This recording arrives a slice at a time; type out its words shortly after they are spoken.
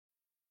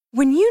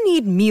When you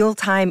need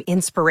mealtime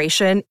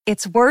inspiration,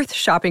 it's worth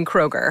shopping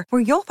Kroger,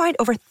 where you'll find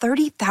over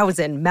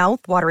 30,000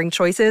 mouth-watering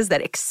choices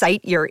that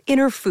excite your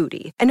inner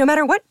foodie. And no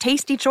matter what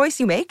tasty choice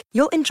you make,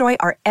 you'll enjoy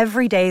our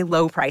everyday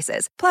low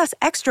prices, plus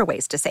extra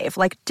ways to save,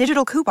 like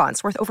digital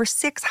coupons worth over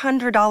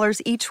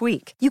 $600 each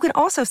week. You can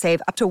also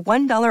save up to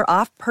 $1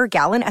 off per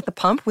gallon at the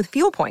pump with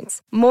fuel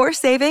points. More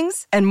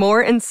savings and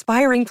more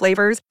inspiring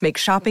flavors make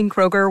shopping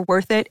Kroger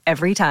worth it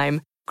every time.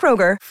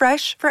 Kroger,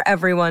 fresh for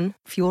everyone.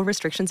 Fuel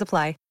restrictions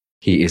apply.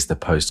 He is the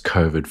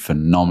post-COVID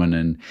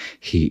phenomenon.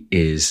 He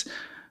is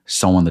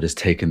someone that has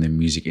taken the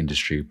music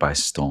industry by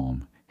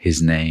storm.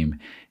 His name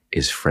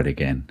is Fred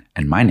again,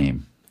 and my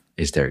name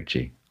is Derek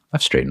G.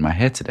 I've straightened my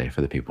hair today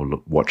for the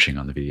people watching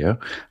on the video.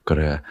 Got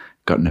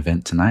an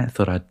event tonight. I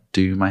thought I'd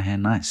do my hair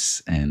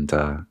nice, and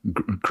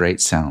great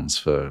sounds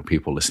for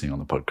people listening on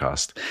the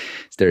podcast.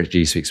 It's Derek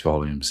G Speaks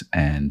Volumes,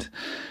 and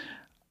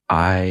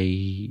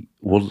I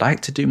would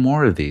like to do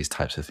more of these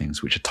types of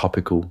things, which are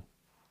topical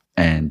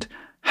and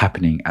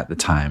happening at the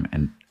time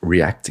and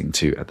reacting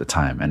to at the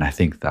time. And I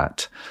think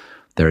that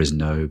there is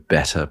no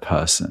better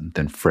person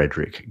than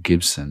Frederick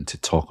Gibson to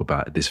talk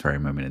about at this very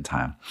moment in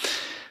time.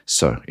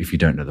 So if you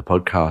don't know the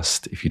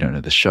podcast, if you don't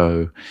know the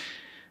show,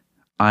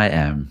 I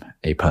am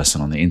a person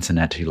on the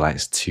internet who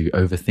likes to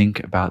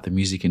overthink about the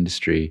music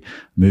industry,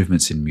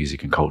 movements in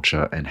music and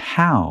culture, and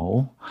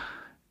how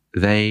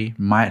they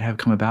might have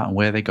come about and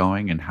where they're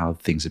going and how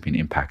things have been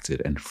impacted.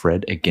 And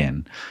Fred,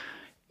 again,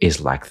 is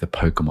like the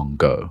Pokemon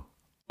Go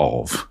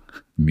of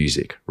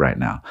music right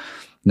now.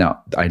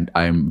 Now,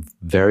 I'm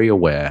very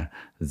aware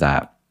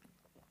that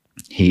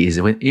he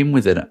is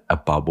within a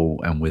bubble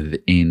and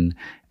within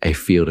a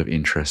field of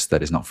interest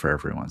that is not for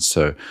everyone.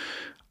 So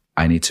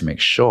I need to make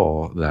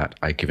sure that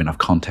I give enough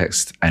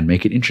context and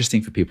make it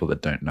interesting for people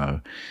that don't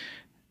know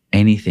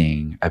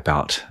anything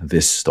about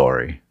this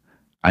story.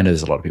 I know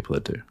there's a lot of people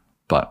that do,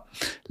 but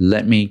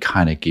let me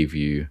kind of give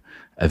you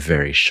a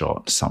very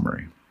short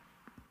summary.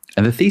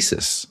 And the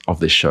thesis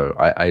of this show,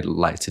 I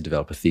like to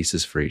develop a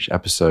thesis for each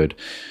episode.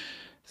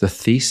 The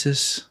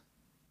thesis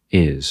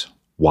is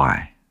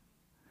why.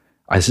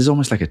 This is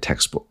almost like a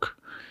textbook.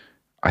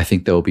 I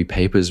think there will be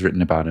papers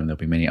written about him. There'll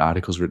be many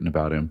articles written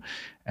about him.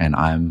 And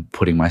I'm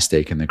putting my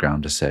stake in the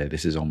ground to say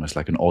this is almost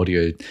like an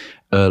audio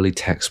early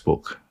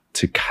textbook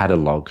to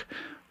catalog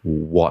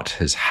what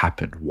has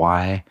happened.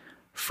 Why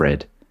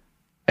Fred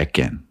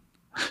again?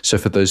 So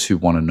for those who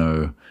want to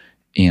know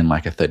in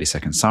like a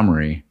 30-second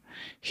summary,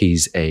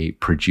 he's a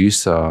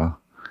producer,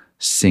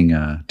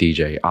 singer,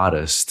 DJ,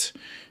 artist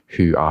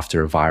who,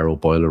 after a viral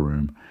Boiler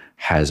Room,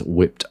 has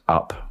whipped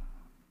up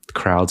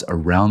crowds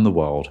around the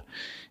world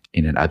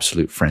in an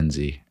absolute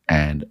frenzy.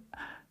 And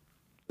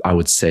I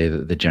would say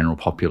that the general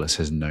populace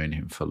has known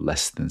him for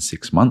less than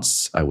 6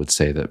 months. I would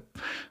say that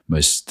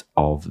most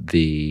of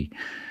the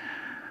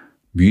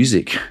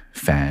music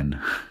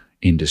fan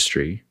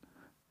industry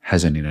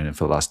has only known him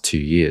for the last 2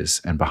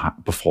 years. And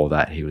before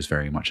that, he was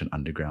very much an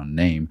underground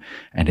name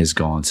and has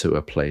gone to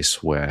a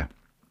place where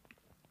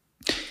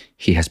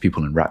he has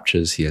people in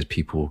raptures. He has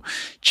people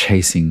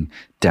chasing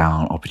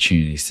down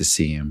opportunities to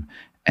see him.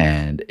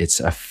 And it's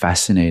a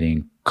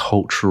fascinating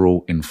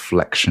cultural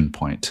inflection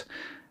point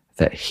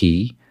that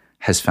he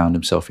has found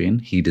himself in.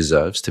 He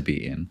deserves to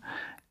be in.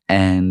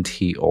 And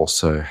he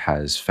also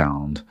has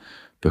found,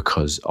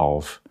 because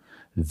of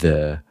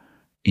the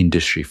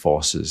industry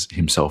forces,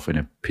 himself in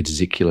a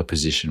particular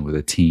position with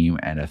a team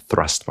and a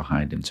thrust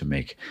behind him to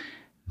make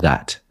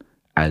that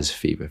as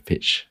fever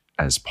pitch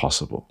as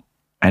possible.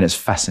 And it's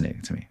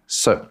fascinating to me.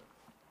 So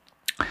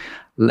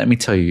let me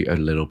tell you a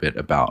little bit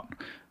about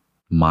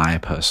my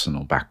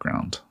personal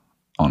background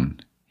on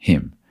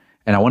him.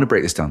 And I want to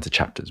break this down to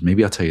chapters.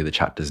 Maybe I'll tell you the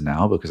chapters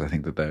now because I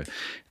think that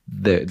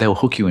they'll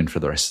hook you in for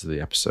the rest of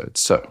the episode.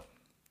 So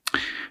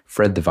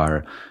Fred the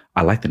Virus.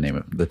 I like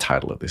the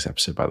title of this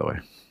episode, by the way.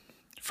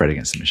 Fred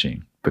Against the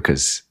Machine,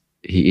 because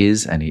he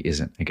is and he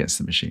isn't against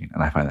the machine.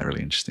 And I find that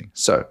really interesting.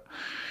 So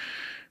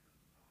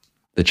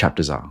the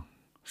chapters are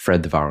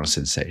Fred the Viral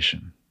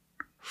Sensation,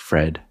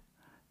 Fred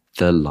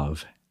the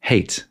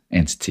Love-Hate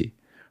Entity,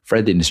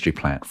 Fred the Industry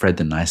Plant, Fred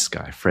the Nice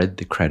Guy, Fred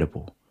the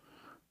Credible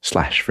 /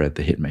 Fred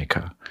the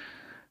Hitmaker,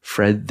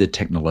 Fred the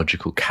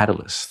Technological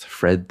Catalyst,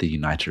 Fred the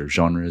Uniter of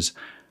Genres,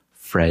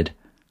 Fred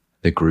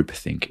the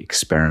Groupthink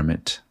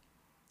Experiment,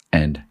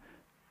 and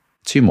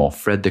two more,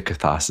 Fred the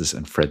Catharsis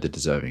and Fred the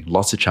Deserving.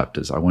 Lots of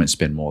chapters. I won't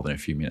spend more than a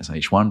few minutes on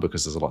each one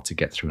because there's a lot to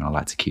get through and I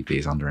like to keep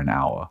these under an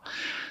hour.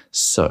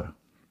 So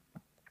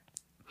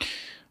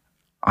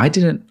I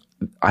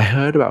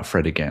heard about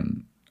Fred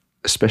again,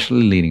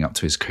 especially leading up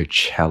to his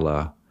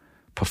Coachella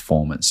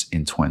performance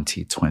in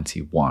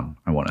 2021,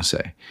 I want to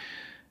say.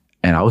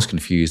 And I was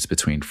confused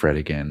between Fred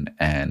again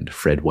and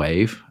Fred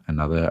Wave,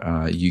 another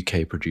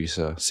UK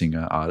producer,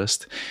 singer,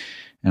 artist.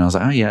 And I was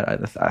like, oh yeah,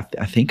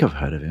 I think I've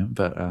heard of him,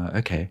 but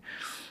okay.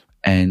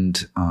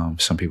 And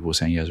some people were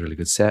saying he has a really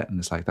good set, and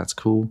it's like, that's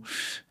cool.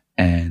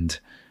 And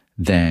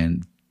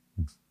then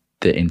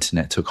the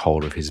internet took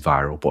hold of his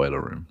viral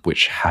Boiler Room,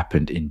 which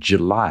happened in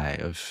July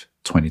of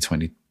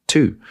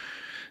 2022.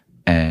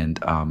 And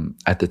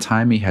at the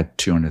time, he had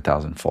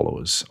 200,000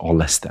 followers or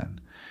less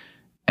than.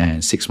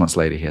 And 6 months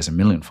later, he has 1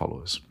 million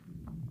followers.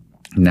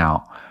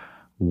 Now,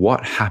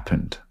 what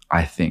happened,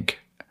 I think,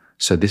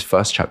 so this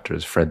first chapter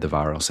is Fred the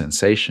Viral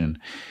Sensation,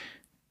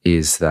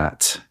 is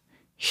that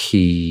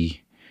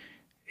he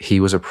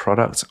was a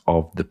product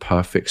of the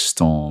perfect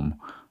storm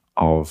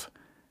of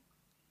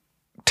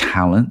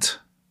talent,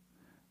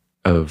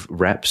 of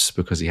reps,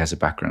 because he has a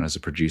background as a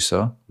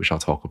producer, which I'll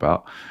talk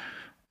about.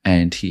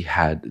 And he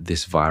had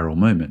this viral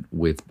moment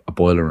with a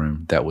boiler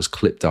room that was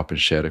clipped up and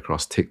shared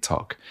across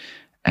TikTok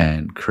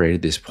and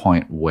created this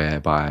point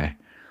whereby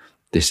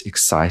this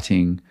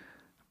exciting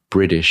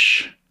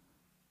British,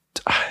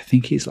 I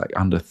think he's like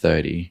under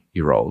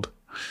 30-year-old,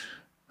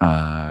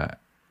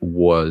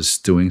 was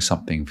doing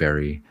something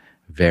very,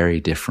 very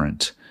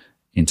different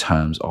in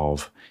terms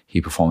of he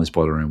performed this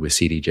boiler room with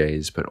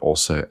CDJs, but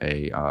also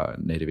a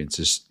Native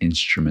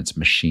Instruments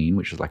machine,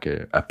 which was like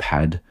a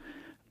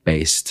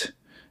pad-based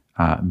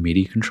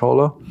MIDI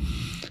controller.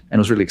 And it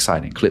was really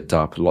exciting, clipped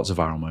up, lots of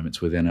viral moments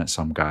within it.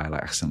 Some guy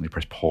like accidentally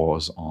pressed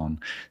pause on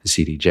the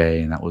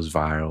CDJ and that was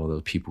viral. There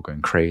were people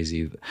going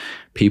crazy.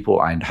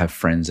 I have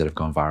friends that have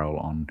gone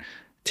viral on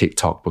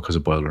TikTok because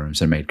of boiler rooms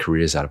and made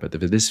careers out of it.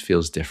 But this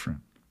feels different.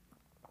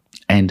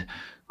 And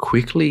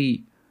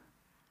quickly,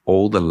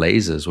 all the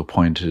lasers were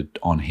pointed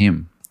on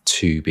him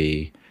to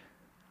be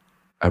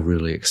a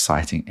really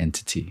exciting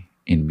entity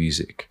in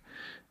music.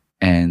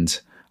 And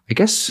I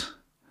guess,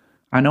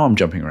 I know I'm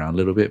jumping around a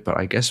little bit, but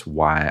I guess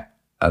why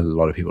a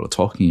lot of people are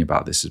talking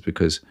about this is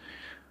because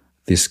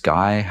this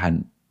guy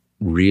had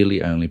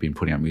really only been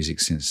putting out music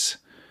since,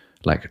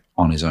 like,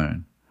 on his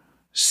own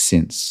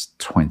since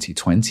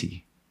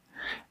 2020.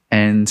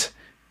 And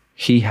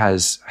he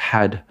has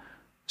had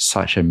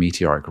such a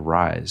meteoric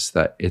rise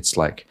that it's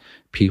like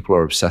people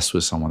are obsessed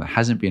with someone that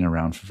hasn't been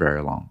around for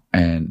very long.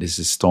 And this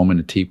is storm in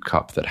a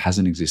teacup that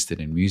hasn't existed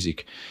in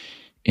music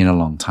in a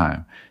long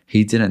time.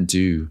 He didn't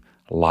do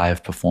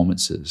live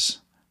performances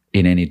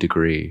in any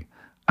degree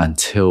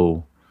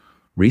until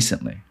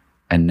recently.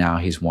 And now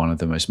he's one of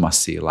the most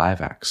must-see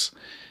live acts.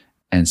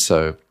 And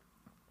so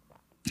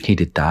he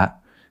did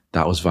that.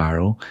 That was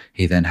viral.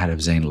 He then had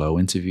a Zane Lowe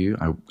interview,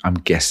 I'm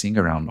guessing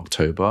around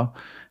October.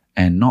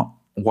 And not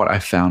what I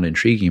found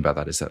intriguing about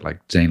that is that, like,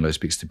 Zane Lowe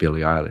speaks to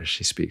Billie Eilish,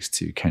 he speaks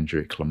to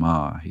Kendrick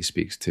Lamar, he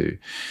speaks to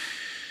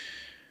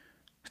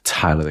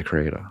Tyler, the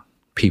Creator,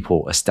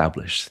 people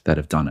established that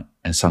have done it.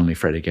 And suddenly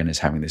Fred again is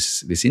having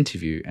this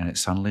interview, and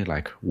it's suddenly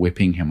like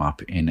whipping him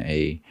up in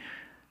a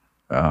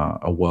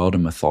world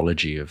of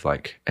mythology of,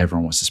 like,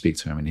 everyone wants to speak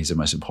to him and he's the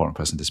most important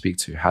person to speak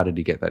to. How did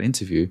he get that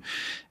interview,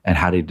 and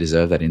how did he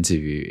deserve that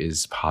interview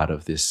is part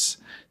of this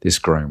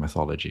growing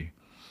mythology.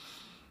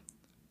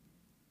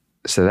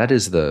 So that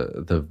is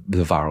the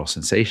viral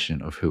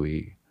sensation of who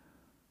he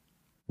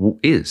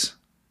is,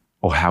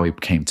 or how he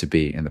came to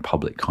be in the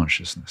public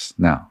consciousness.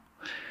 Now,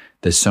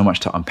 there's so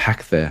much to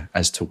unpack there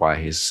as to why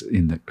he's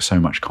in so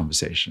much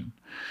conversation.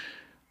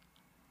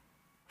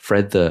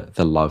 Fred,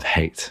 the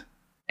love-hate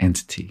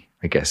entity,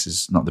 I guess,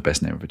 is not the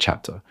best name of a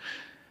chapter.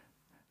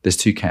 There's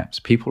two camps.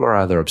 People are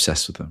either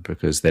obsessed with them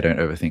because they don't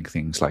overthink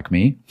things like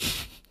me.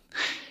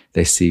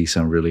 They see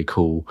some really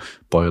cool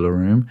boiler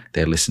room,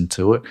 they listen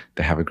to it,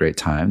 they have a great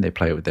time, they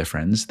play it with their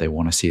friends, they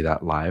want to see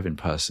that live in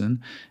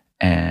person.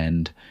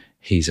 And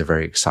he's a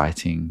very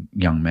exciting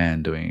young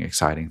man doing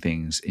exciting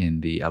things in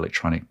the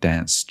electronic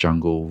dance,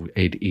 jungle,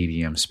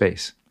 EDM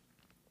space.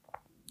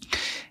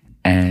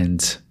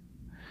 And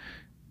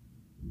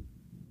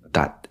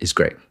that is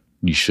great.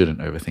 You shouldn't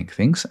overthink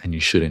things and you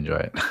should enjoy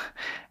it.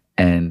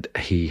 And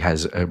he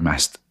has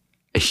amassed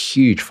a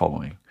huge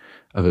following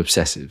of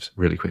obsessives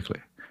really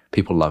quickly.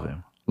 People love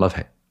him, love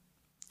him.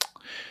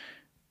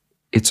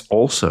 It's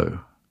also,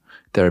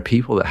 there are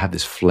people that have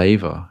this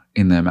flavor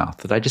in their mouth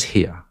that I just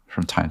hear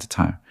from time to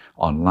time,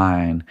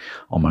 online,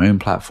 on my own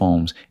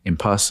platforms, in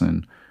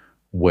person,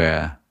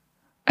 where,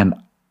 and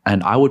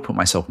I would put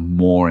myself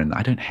more in,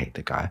 I don't hate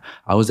the guy,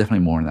 I was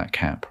definitely more in that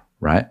camp,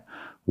 right?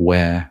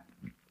 Where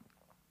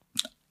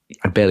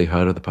I barely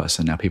heard of the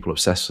person, now people are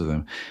obsessed with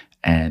them,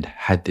 and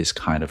had this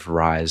kind of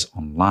rise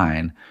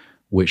online,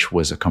 which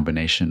was a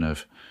combination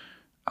of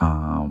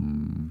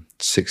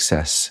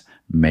success,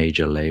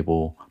 major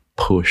label,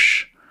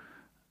 push,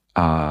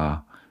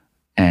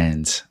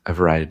 and a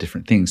variety of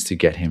different things to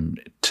get him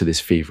to this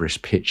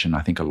feverish pitch. And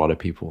I think a lot of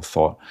people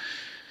thought,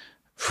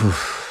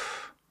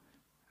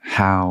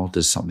 how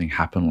does something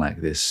happen like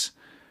this?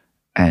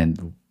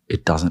 And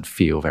it doesn't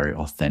feel very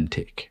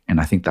authentic. And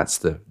I think that's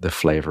the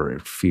flavor.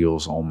 It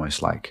feels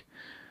almost like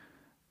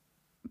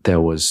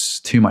there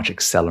was too much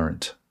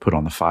accelerant put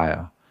on the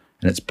fire,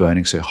 and it's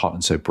burning so hot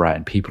and so bright,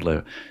 and people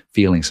are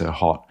feeling so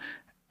hot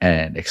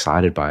and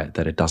excited by it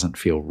that it doesn't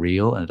feel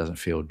real and it doesn't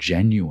feel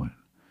genuine.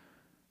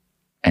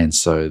 And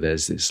so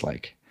there's this,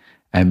 like,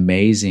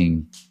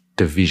 amazing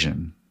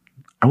division.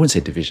 I wouldn't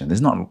say division.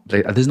 There's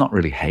not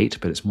really hate,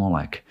 but it's more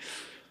like,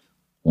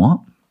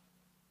 what?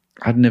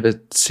 I'd never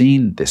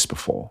seen this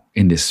before,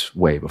 in this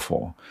way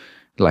before.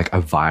 Like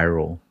a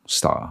viral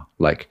star.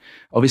 Like,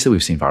 obviously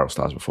we've seen viral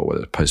stars before,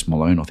 whether it's Post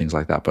Malone or things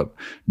like that, but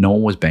no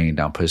one was banging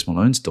down Post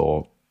Malone's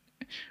door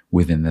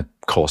within the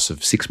course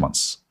of 6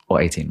 months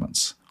or 18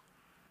 months,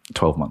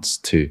 12 months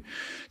to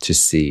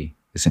see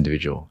this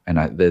individual.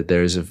 And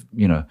there is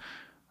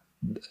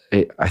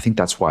I think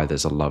that's why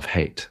there's a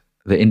love-hate.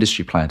 The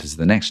industry plant is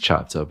the next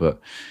chapter, but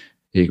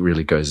it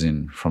really goes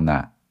in from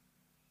that,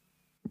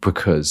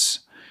 because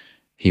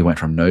he went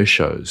from no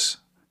shows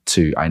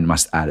to, I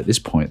must add at this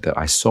point that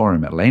I saw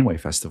him at Laneway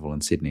Festival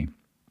in Sydney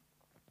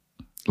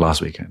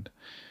last weekend.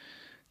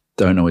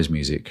 Don't know his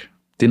music.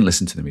 Didn't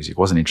listen to the music.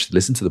 Wasn't interested.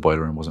 Listened to the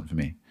Boiler Room. Wasn't for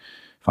me.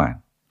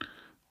 Fine.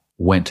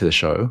 Went to the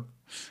show.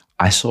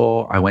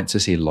 I went to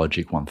see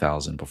Logic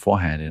 1000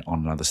 beforehand on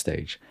another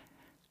stage.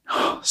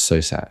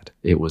 So sad.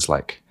 It was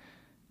like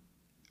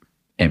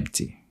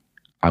empty.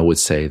 I would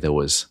say there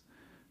was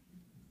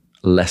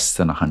less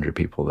than 100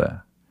 people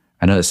there.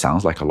 I know it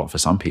sounds like a lot for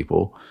some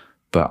people,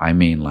 but I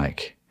mean,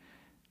 like,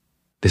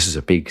 this is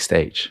a big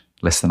stage.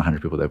 Less than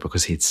 100 people there,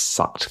 because he'd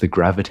sucked the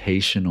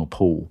gravitational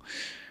pull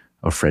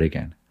of Fred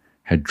Again,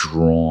 had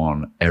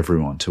drawn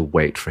everyone to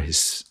wait for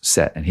his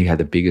set, and he had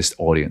the biggest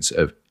audience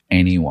of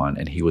anyone,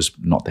 and he was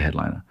not the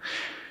headliner.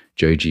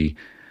 Joji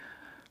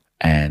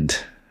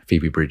and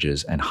Phoebe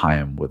Bridgers and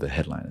Haim were the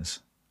headliners.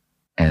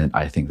 And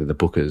I think that the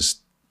bookers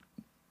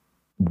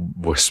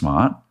were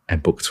smart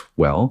and booked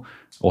well.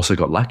 Also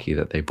got lucky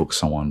that they booked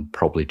someone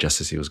probably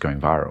just as he was going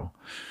viral.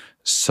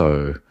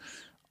 So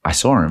I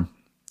saw him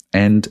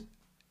and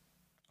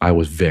I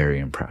was very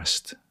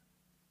impressed.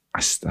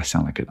 I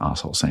sound like an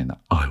asshole saying that.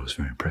 I was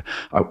very impressed.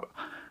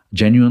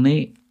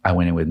 Genuinely, I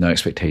went in with no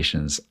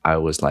expectations. I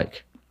was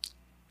like,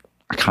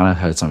 I kind of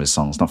heard some of his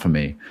songs, not for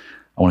me.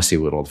 I want to see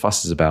what all the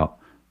fuss is about.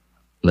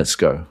 Let's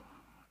go.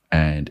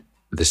 And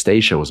the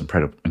stage show was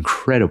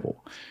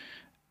incredible.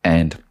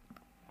 And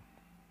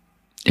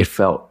it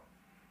felt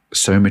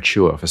so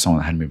mature for someone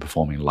that hadn't been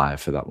performing live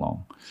for that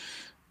long.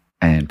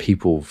 And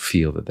people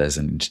feel that there's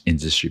an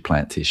industry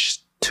plant-ish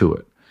to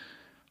it.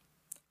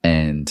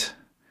 And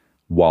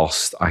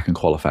whilst I can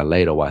qualify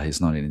later why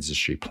he's not an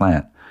industry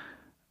plant,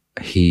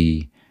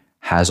 he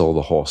has all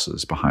the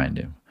horses behind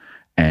him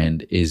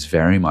and is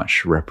very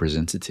much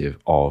representative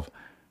of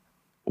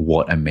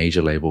what a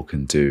major label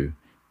can do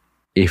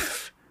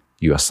if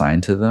you are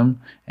signed to them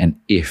and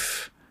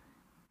if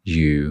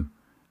you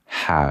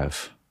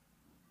have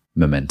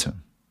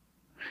momentum.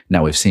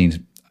 Now, we've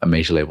seen a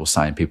major label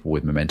sign people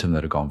with momentum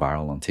that have gone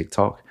viral on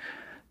TikTok.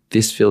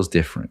 This feels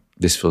different.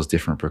 This feels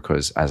different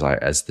because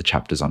as the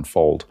chapters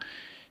unfold,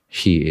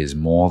 he is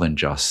more than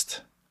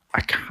just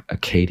a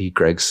Katie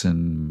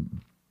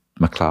Gregson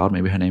McLeod,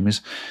 maybe her name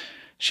is.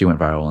 She went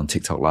viral on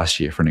TikTok last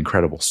year for an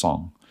incredible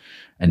song.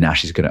 And now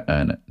she's going to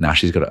earn it. Now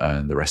she's got to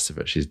earn the rest of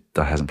it. She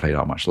hasn't played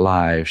out much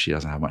live. She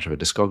doesn't have much of a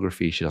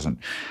discography.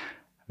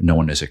 No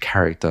one knows her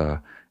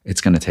character.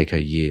 It's going to take her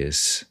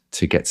years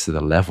to get to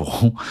the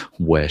level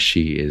where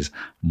she is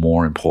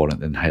more important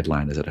than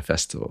headliners at a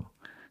festival.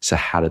 So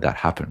how did that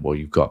happen? Well,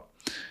 you've got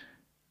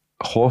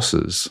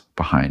horses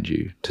behind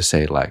you to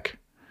say, like,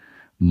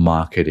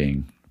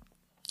 marketing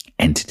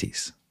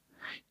entities.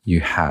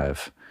 You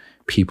have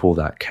people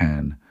that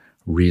can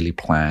really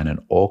plan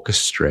and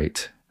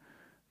orchestrate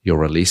your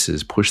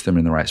releases, push them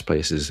in the right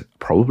places,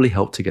 probably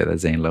help to get that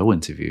Zane Lowe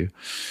interview.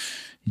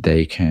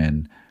 They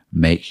can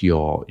make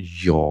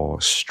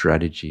your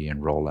strategy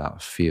and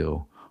rollout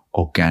feel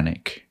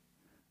organic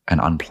and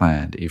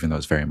unplanned, even though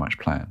it's very much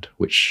planned,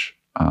 which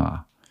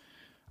I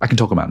can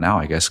talk about now,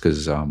 I guess,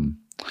 because this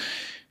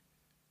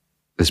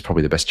is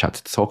probably the best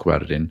chapter to talk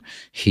about it in.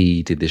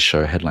 He did this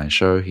show, headline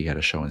show. He had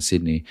a show in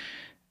Sydney.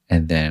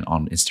 And then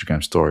on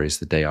Instagram stories,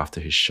 the day after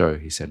his show,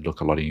 he said,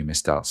 look, a lot of you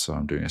missed out. So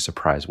I'm doing a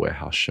surprise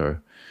warehouse show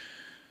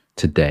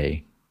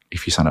today.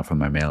 If you sign up for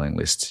my mailing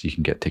list, you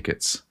can get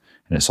tickets.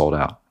 And it sold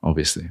out,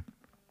 obviously,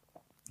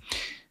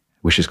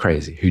 which is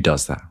crazy. Who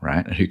does that,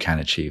 right? And who can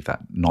achieve that?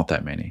 Not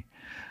that many.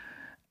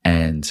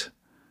 And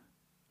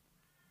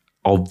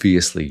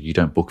obviously, you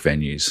don't book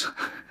venues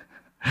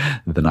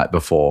the night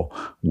before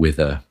with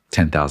a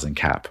 10,000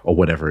 cap or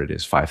whatever it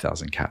is,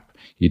 5,000 cap.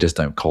 You just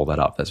don't call that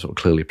up. That's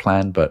clearly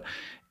planned, but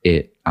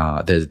and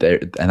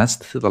that's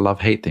the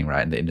love-hate thing,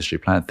 right? And the industry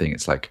plan thing.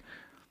 It's like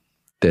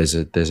there's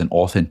an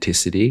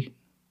authenticity,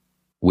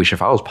 which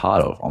if I was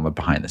part of on the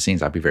behind the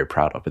scenes, I'd be very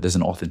proud of. But there's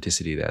an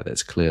authenticity there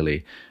that's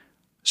clearly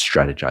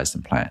strategized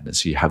and planned. And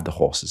so you have the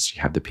horses,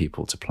 you have the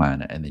people to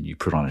plan it, and then you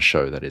put on a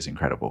show that is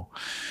incredible.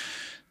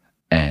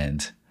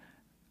 And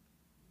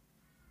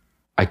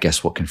I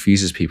guess what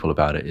confuses people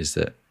about it is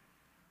that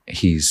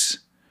he's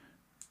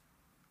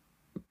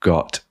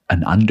got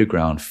an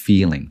underground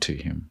feeling to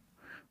him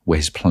where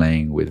he's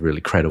playing with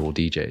really credible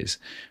DJs,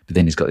 but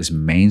then he's got this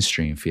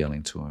mainstream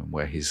feeling to him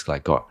where he's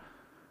like got,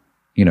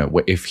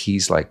 where if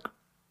he's like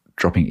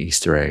dropping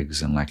Easter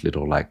eggs and like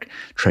little like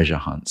treasure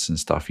hunts and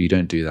stuff, you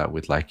don't do that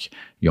with like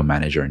your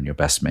manager and your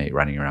best mate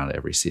running around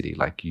every city.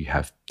 Like you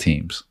have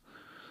teams.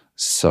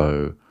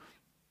 So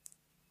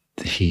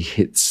he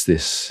hits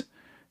this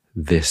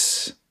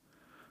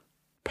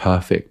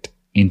perfect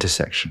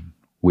intersection,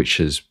 which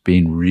has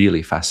been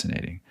really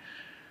fascinating.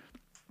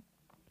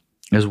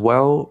 As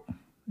well,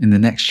 in the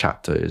next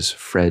chapter is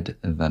Fred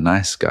the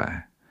Nice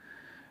Guy,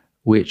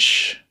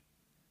 which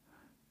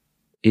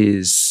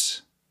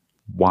is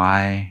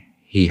why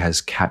he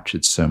has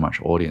captured so much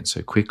audience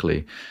so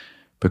quickly,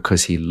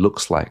 because he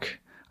looks like,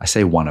 I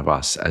say one of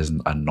us as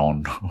a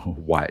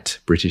non-white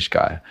British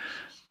guy,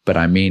 but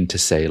I mean to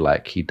say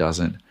like he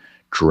doesn't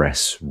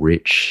dress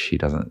rich, he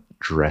doesn't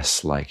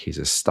dress like he's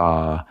a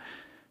star.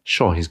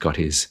 Sure, he's got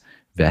his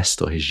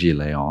vest or his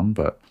gilet on,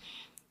 but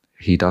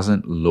he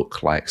doesn't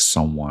look like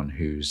someone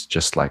who's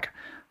just like,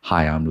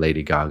 hi, I'm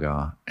Lady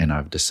Gaga and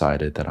I've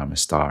decided that I'm a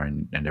star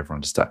and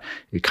everyone's a star.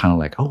 You're kind of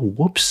like, oh,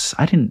 whoops,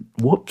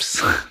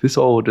 this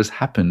all just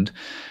happened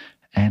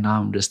and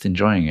I'm just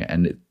enjoying it.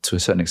 And to a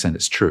certain extent,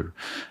 it's true.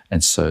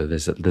 And so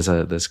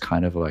there's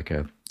kind of like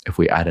if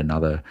we add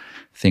another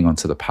thing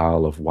onto the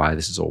pile of why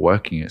this is all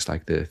working, it's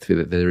like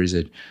there is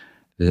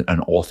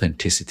an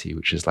authenticity,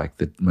 which is like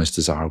the most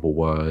desirable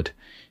word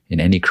in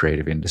any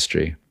creative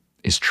industry,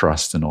 is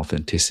trust and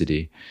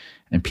authenticity.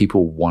 And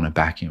people want to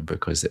back him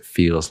because it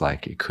feels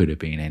like it could have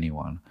been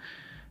anyone.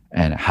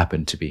 And it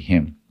happened to be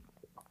him.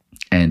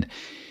 And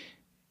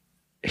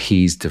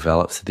he's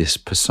developed this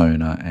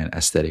persona and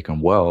aesthetic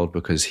and world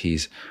because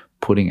he's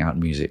putting out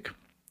music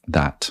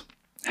that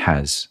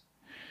has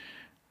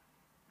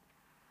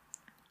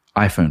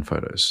iPhone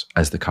photos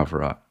as the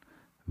cover art,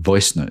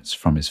 voice notes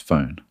from his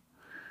phone.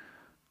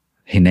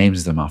 He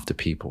names them after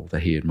people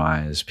that he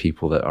admires,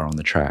 people that are on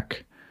the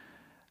track.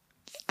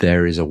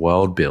 There is a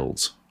world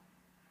built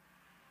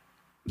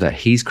that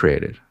he's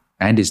created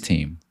and his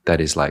team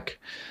that is like,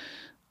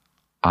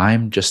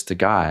 I'm just a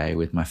guy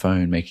with my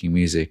phone making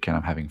music and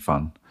I'm having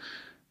fun.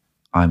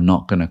 I'm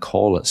not going to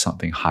call it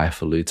something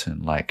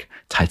highfalutin like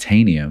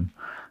titanium.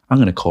 I'm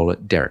going to call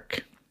it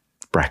Derek,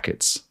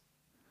 brackets,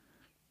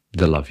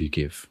 the love you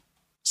give,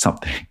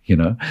 something, you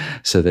know?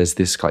 So there's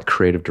this like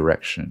creative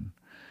direction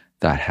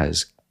that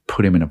has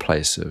put him in a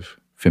place of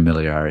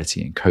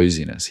familiarity and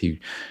coziness.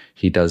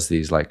 He does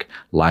these like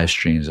live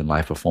streams and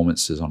live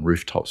performances on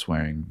rooftops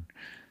wearing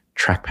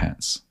track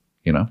pants,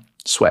 you know,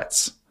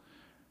 sweats.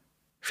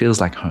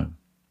 Feels like home.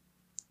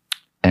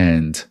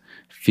 And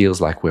feels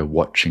like we're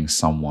watching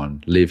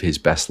someone live his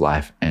best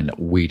life and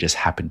we just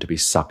happen to be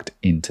sucked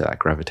into that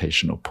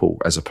gravitational pull,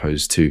 as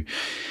opposed to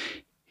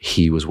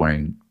he was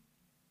wearing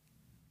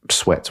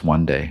sweats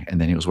one day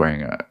and then he was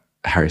wearing a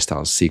Harry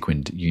Styles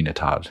sequined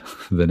unitard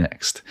the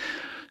next.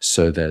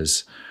 So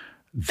there's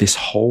this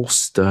whole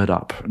stirred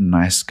up,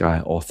 nice guy,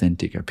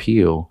 authentic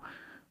appeal,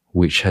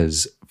 which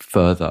has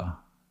furthered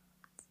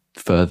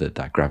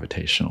that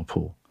gravitational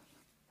pull.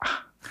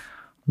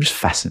 I'm just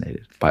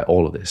fascinated by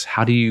all of this.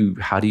 How do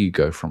you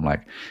go from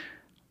like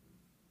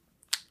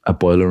a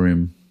boiler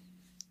room,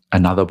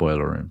 another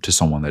boiler room, to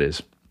someone that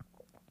is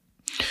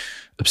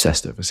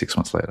obsessed over 6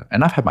 months later?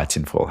 And I've had my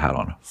tinfoil hat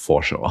on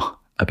for sure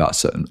about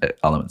certain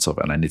elements of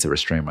it, and I need to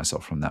restrain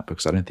myself from that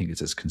because I don't think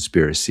it's as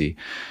conspiracy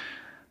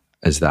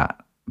as that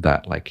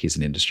like he's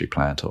an industry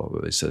plant or all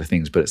these sort of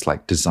things, but it's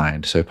like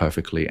designed so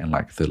perfectly and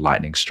like the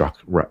lightning struck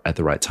at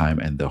the right time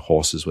and the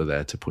horses were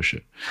there to push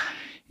it,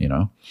 you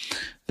know?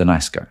 The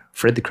nice guy,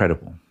 Fred the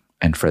Credible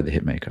and Fred the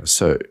Hitmaker.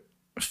 So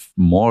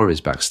more of his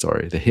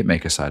backstory, the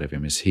hitmaker side of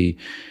him, is he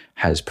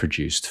has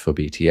produced for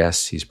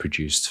BTS, he's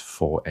produced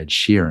for Ed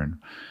Sheeran,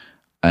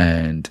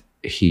 and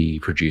he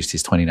produced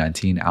his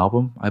 2019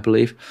 album, I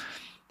believe.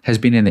 Has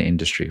been in the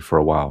industry for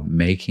a while,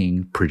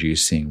 making,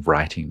 producing,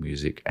 writing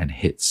music and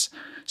hits.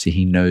 So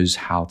he knows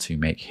how to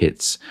make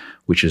hits,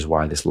 which is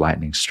why this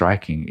lightning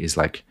striking is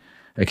like,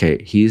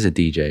 okay, he is a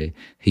DJ,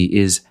 he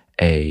is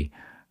a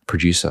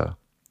producer,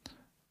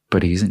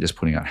 but he isn't just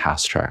putting out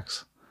house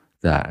tracks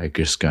that are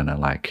just gonna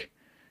like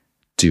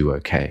do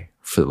okay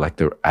for like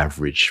the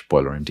average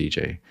boiler room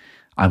DJ.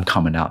 I'm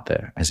coming out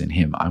there, as in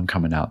him, I'm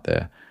coming out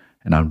there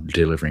and I'm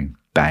delivering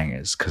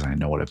bangers because I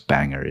know what a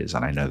banger is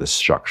and I know the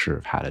structure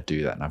of how to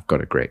do that and I've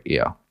got a great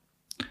ear.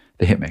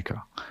 The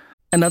Hitmaker.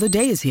 Another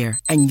day is here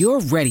and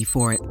you're ready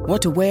for it.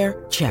 What to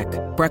wear? Check.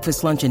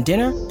 Breakfast, lunch, and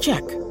dinner?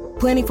 Check.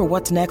 Planning for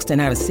what's next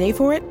and how to save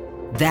for it?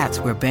 That's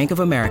where Bank of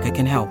America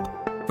can help.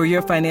 For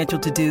your financial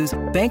to-dos,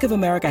 Bank of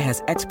America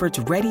has experts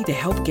ready to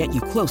help get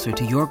you closer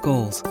to your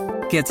goals.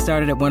 Get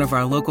started at one of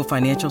our local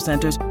financial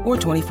centers or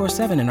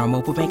 24/7 in our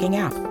mobile banking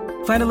app.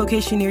 Find a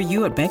location near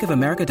you at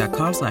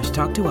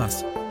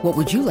bankofamerica.com/talktous. What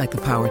would you like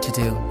the power to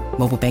do?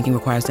 Mobile banking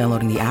requires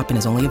downloading the app and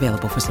is only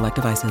available for select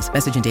devices.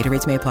 Message and data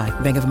rates may apply.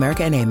 Bank of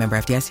America NA, member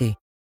FDIC.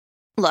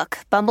 Look,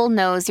 Bumble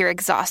knows you're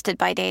exhausted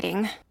by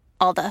dating.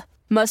 All the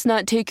must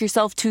not take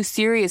yourself too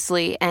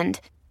seriously and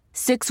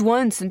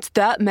 6'1" since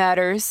that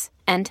matters.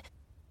 And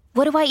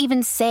what do I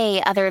even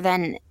say other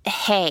than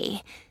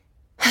hey?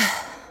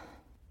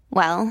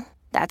 Well,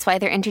 that's why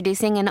they're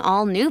introducing an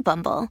all-new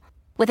Bumble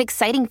with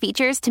exciting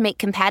features to make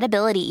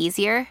compatibility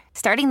easier,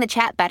 starting the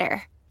chat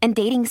better, and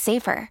dating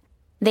safer.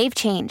 They've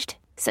changed,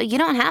 so you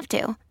don't have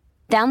to.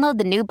 Download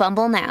the new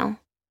Bumble now.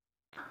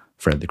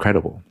 Fred the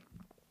Credible.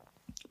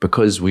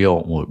 Because we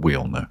all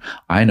know,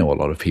 I know a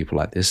lot of people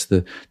like this,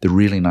 the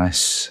really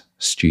nice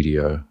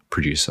studio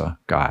producer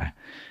guy.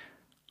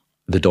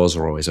 The doors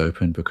are always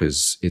open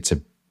because it's a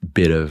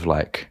bit of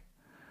like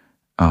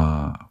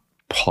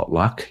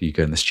potluck. You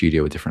go in the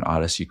studio with different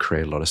artists, you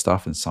create a lot of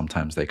stuff, and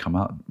sometimes they come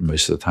out.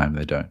 Most of the time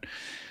they don't.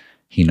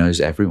 He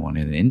knows everyone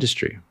in the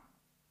industry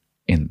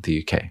in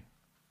the UK,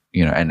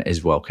 you know, and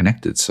is well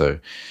connected. So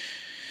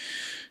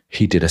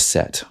he did a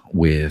set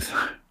with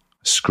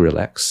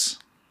Skrillex,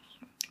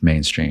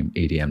 mainstream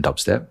EDM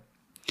dubstep,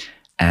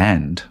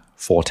 and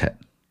Fortet,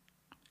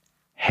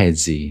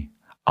 headsy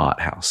art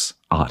house.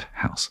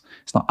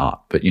 It's not art,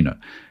 but you know,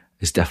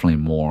 it's definitely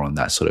more on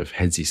that sort of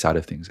headsy side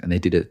of things. And they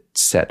did a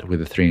set with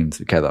the three of them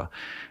together,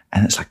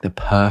 and it's like the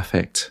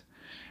perfect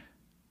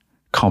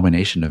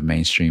combination of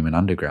mainstream and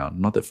underground.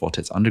 Not that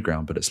Fortet's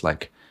underground, but it's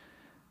like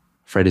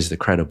Fred is the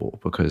credible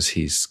because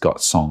he's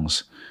got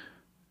songs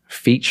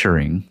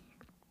featuring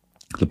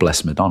the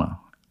Blessed Madonna,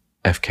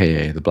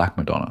 FKA, the Black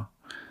Madonna.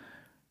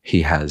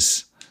 He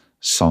has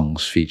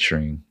songs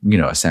featuring, you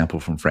know, a sample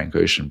from Frank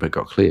Ocean but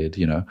got cleared,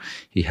 you know.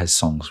 He has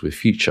songs with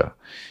Future.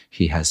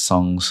 He has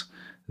songs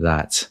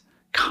that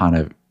kind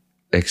of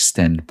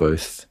extend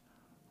both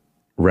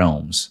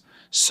realms.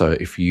 So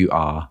if you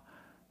are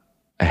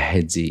a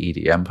headsy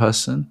EDM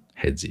person,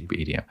 headsy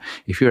EDM,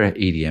 if you're an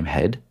EDM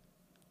head,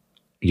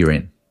 you're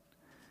in.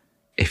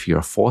 If you're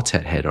a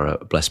Fortet head or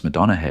a Blessed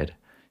Madonna head,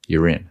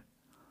 you're in.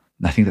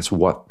 And I think that's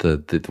what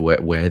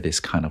where this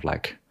kind of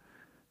like,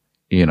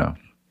 you know,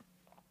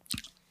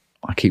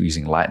 I keep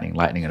using lightning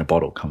in a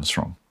bottle comes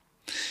from,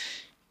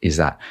 is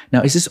that.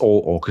 Now, is this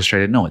all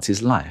orchestrated? No, it's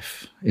his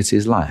life. It's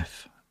his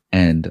life.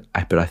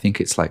 But I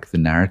think it's like the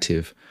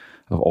narrative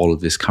of all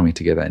of this coming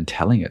together and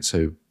telling it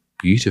so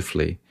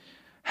beautifully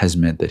has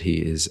meant that he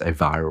is a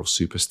viral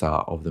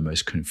superstar of the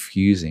most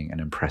confusing and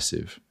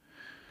impressive.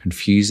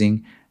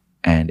 Confusing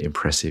and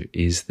impressive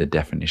is the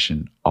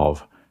definition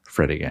of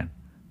Fred again,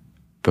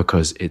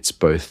 because it's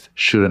both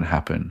shouldn't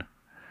happen,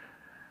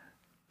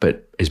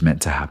 but is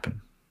meant to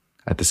happen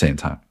at the same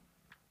time.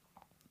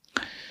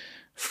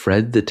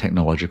 Fred, the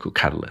technological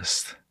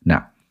catalyst.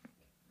 Now,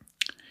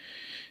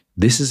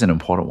 this is an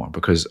important one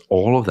because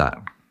all of that,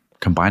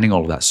 combining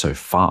all of that so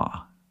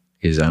far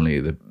is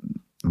only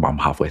I'm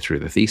halfway through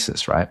the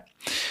thesis, right?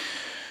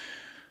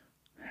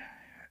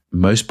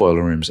 Most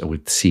boiler rooms are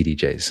with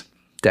CDJs,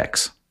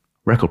 decks,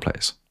 record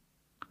players,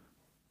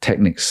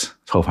 Technics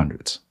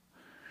 1200s.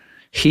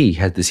 He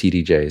had the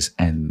CDJs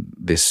and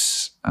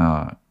this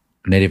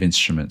Native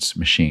Instruments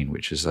machine,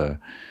 which is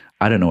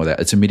I don't know what that,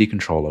 it's a MIDI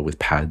controller with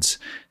pads.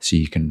 So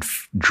you can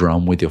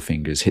drum with your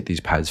fingers, hit these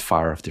pads,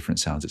 fire off different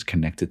sounds. It's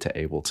connected to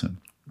Ableton.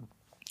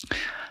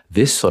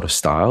 This sort of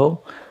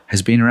style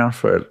has been around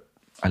for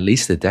at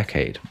least a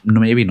decade.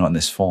 Maybe not in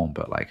this form,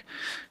 but like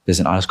there's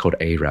an artist called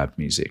Arab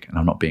Music, and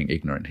I'm not being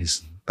ignorant.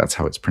 That's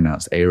how it's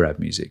pronounced, Arab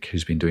Music,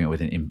 who's been doing it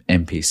with an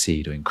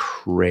MPC, doing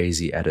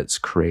crazy edits,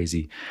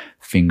 crazy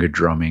finger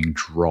drumming,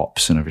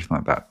 drops and everything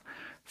like that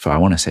for, I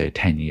want to say,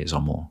 10 years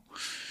or more.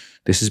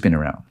 This has been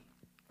around.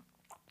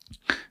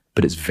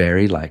 But it's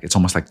very like, it's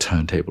almost like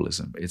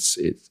turntablism.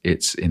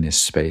 It's in this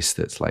space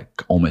that's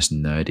like almost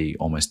nerdy,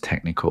 almost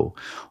technical,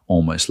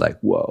 almost like,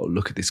 whoa,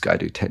 look at this guy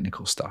do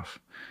technical stuff.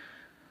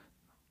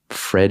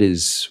 Fred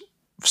is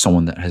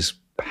someone that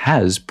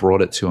has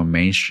brought it to a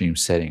mainstream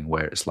setting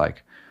where it's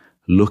like,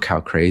 look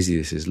how crazy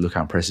this is, look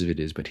how impressive it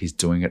is, but he's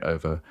doing it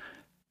over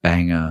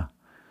banger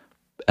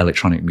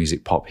electronic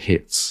music pop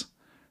hits.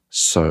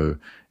 So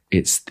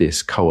it's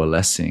this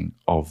coalescing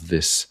of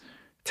this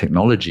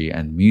technology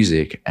and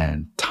music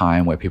and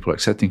time where people are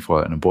accepting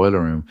for it in a boiler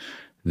room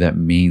that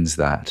means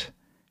that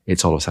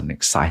it's all of a sudden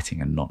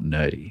exciting and not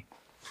nerdy.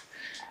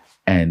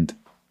 And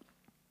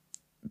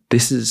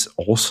this is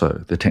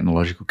also the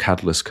technological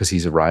catalyst because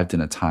he's arrived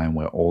in a time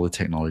where all the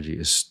technology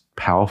is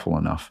powerful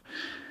enough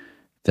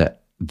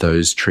that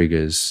those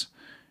triggers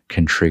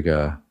can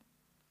trigger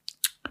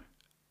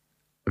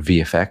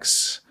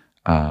VFX,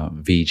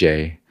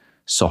 VJ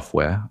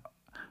software,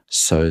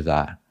 so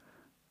that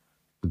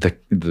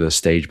the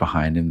stage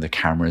behind him, the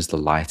cameras, the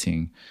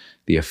lighting,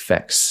 the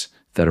effects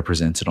that are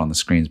presented on the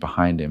screens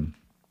behind him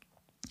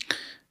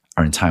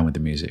are in time with the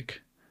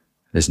music.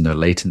 There's no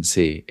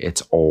latency.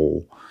 It's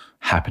all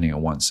happening at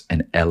once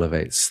and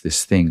elevates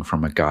this thing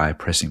from a guy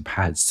pressing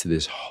pads to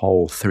this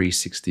whole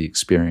 360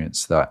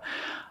 experience that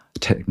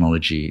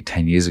technology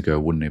 10 years ago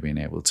wouldn't have been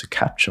able to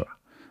capture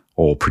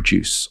or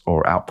produce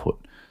or output.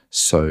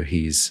 So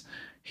he's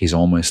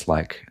almost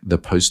like the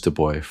poster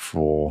boy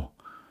for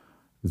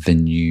the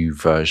new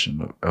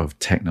version of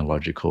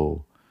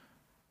technological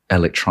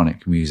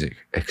electronic music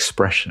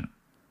expression.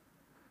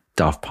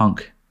 Daft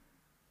Punk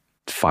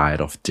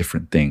fired off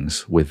different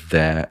things with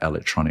their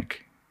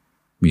electronic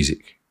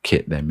music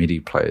kit, their MIDI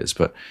players,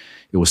 but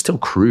it was still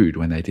crude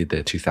when they did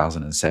their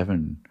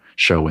 2007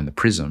 show in the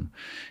Prism.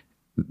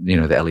 You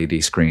know, the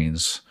LED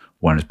screens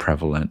weren't as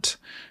prevalent,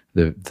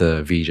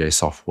 the VJ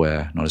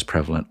software not as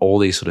prevalent, all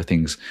these sort of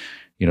things,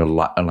 you know,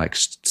 like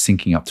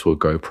syncing up to a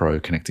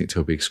GoPro, connecting it to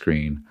a big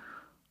screen.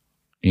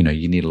 You know,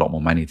 you need a lot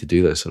more money to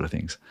do those sort of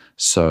things.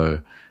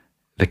 So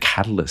the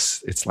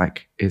catalyst, it's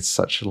like, it's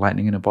such a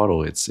lightning in a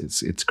bottle.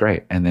 It's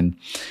great. And then,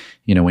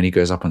 you know, when he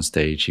goes up on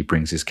stage, he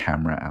brings his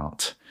camera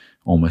out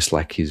almost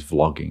like he's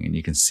vlogging, and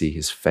you can see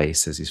his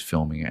face as he's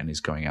filming it and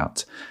he's going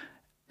out.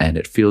 And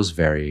it feels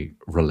very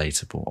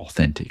relatable,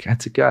 authentic. And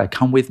it's a guy,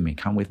 come with me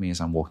as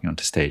I'm walking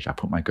onto stage. I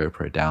put my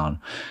GoPro down,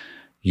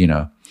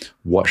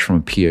 watch from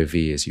a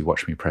POV as you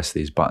watch me press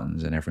these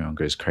buttons and everyone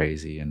goes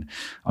crazy. And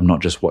I'm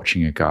not just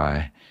watching a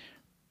guy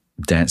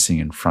dancing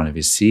in front of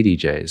his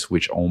CDJs,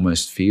 which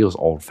almost feels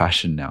old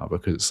fashioned now,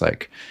 because it's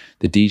like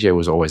the DJ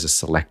was always a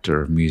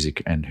selector of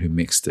music and who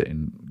mixed it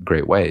in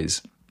great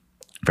ways.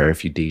 Very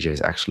few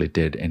DJs actually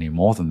did any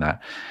more than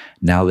that.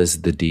 Now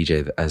there's the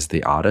DJ as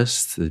the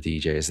artist, the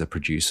DJ as the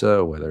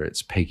producer, whether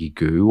it's Peggy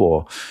Gou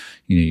or,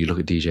 you look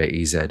at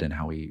DJ EZ and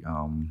how he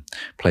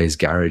plays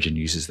garage and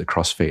uses the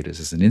crossfaders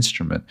as an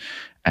instrument.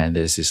 And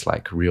there's this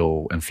like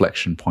real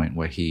inflection point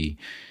where he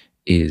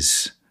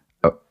is,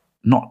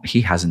 he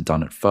hasn't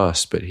done it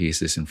first, but he's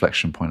this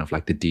inflection point of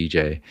like the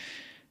DJ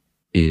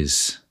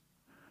is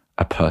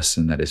a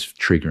person that is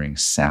triggering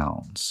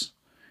sounds.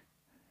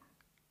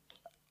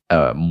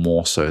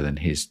 More so than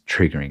his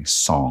triggering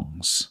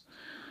songs.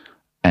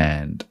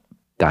 And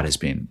that has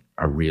been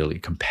a really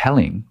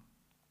compelling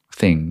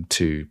thing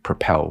to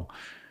propel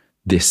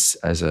this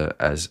as a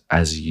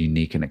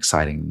unique and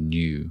exciting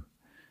new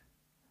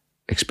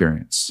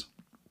experience.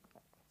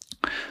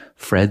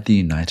 Fred, the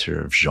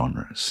uniter of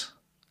genres.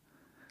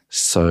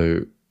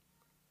 So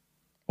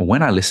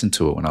when I listened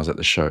to it when I was at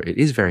the show, it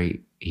is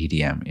very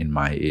EDM in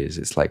my ears.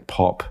 It's like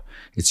pop,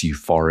 it's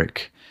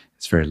euphoric,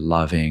 it's very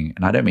loving.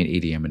 And I don't mean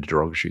EDM in a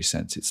derogatory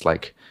sense. It's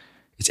like,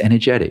 it's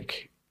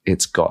energetic.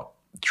 It's got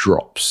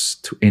drops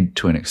to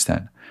an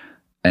extent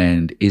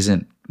and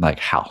isn't like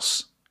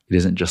house. It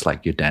isn't just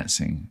like you're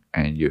dancing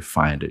and you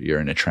find it, you're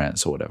in a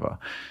trance or whatever.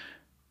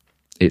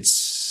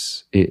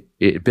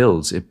 It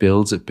builds.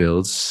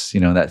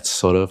 That's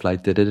sort of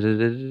like, it's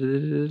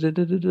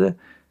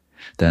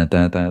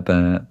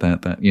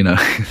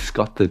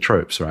got the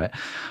tropes, right?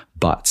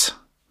 But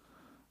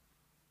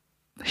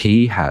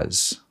he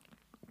has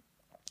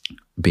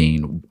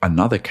been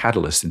another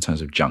catalyst in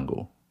terms of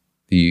jungle,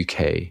 the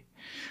UK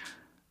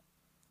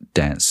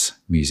dance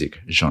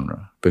music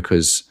genre,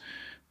 because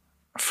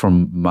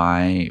from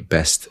my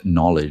best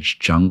knowledge,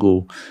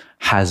 jungle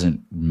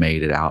hasn't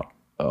made it out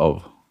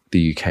of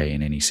the UK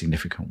in any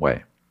significant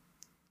way.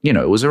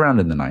 It was around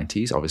in the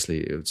 90s.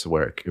 Obviously, it's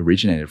where it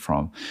originated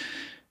from.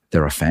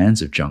 There are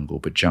fans of jungle,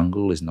 but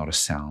jungle is not a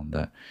sound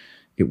that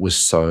it was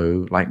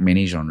so, like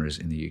many genres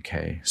in the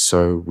UK,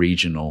 so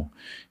regional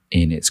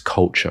in its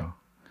culture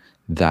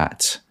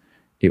that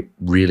it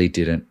really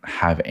didn't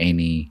have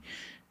any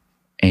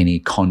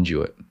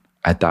conduit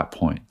at that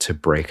point to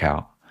break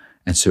out.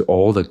 And so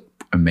all the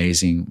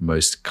amazing,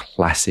 most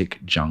classic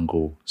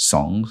jungle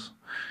songs,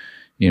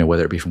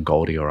 whether it be from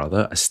Goldie or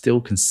other, are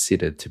still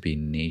considered to be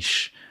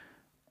niche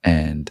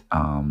and,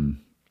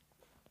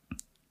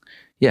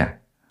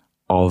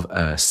 of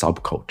a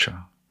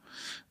subculture.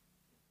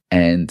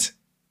 And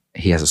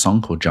he has a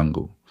song called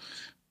Jungle,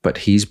 but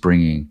he's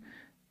bringing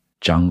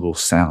jungle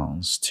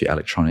sounds to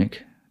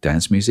electronic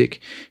dance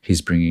music.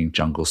 He's bringing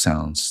jungle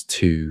sounds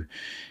to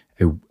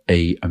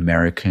a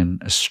American,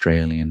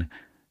 Australian,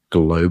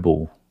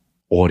 global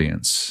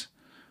audience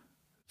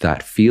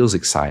that feels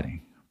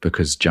exciting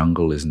because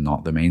jungle is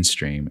not the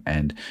mainstream,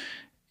 and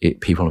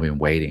people have been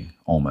waiting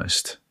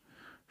almost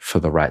for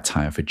the right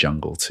time for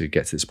jungle to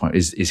get to this point.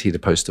 Is he the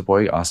poster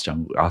boy? Ask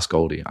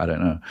Goldie. I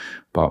don't know,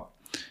 but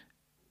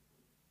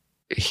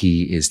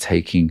he's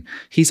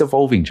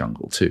evolving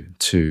jungle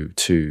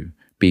to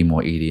be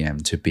more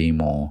EDM, to be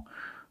more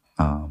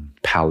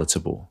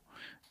palatable.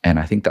 And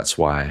I think that's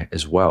why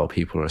as well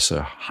people are so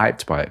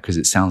hyped by it, because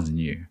it sounds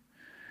new.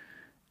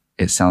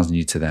 It sounds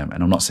new to them.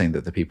 And I'm not saying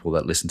that the people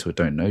that listen to it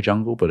don't know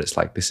jungle, but it's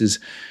like, this is,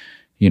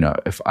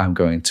 if I'm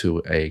going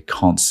to a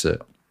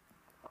concert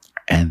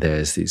and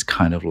there's these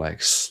kind of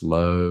like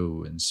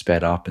slow and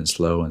sped up and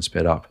slow and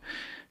sped up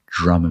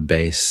drum and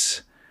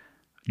bass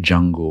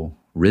jungle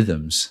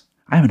rhythms,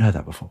 I haven't heard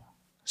that before,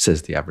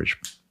 says the average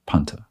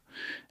punter.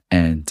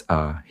 And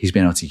he's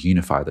been able to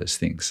unify those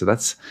things. So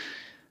that's,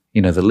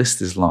 the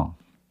list is long.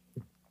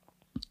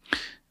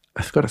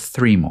 I've got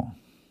 3 more.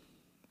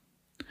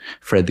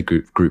 Fred the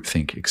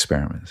groupthink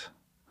experiment.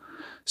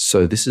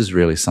 So this is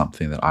really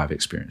something that I've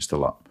experienced a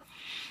lot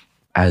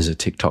as a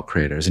TikTok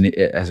creator,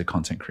 as a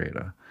content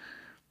creator.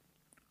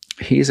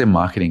 He is a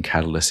marketing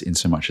catalyst in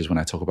so much as when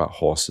I talk about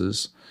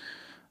horses,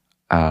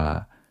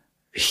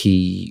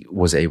 he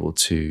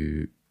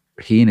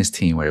and his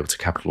team were able to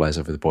capitalize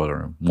over the boiler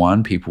room.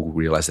 1, people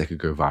realized they could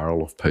go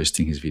viral off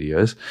posting his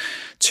videos.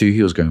 2,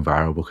 he was going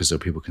viral because there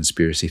were people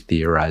conspiracy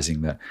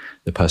theorizing that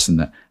the person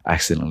that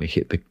accidentally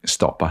hit the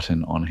stop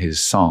button on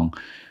his song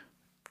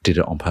did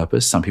it on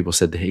purpose. Some people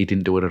said that he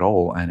didn't do it at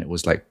all, and it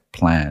was like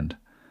planned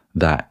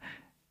that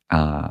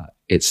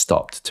it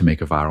stopped to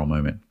make a viral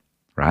moment,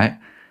 right?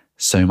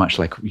 So much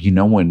like,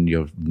 when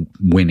you're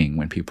winning,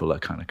 when people are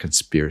kind of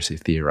conspiracy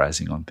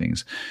theorizing on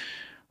things.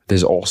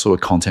 There's also a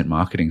content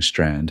marketing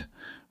strand,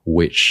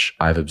 which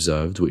I've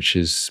observed, which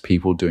is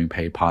people doing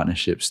paid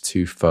partnerships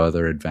to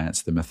further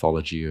advance the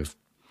mythology of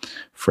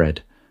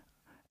Fred.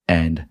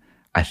 And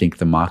I think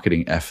the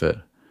marketing effort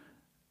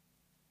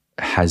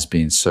has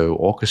been so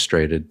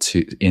orchestrated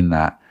in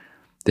that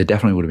there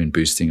definitely would have been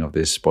boosting of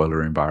this Boiler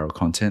Room viral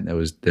content.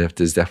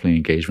 There's definitely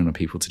engagement of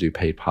people to do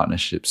paid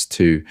partnerships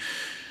to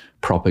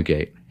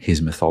propagate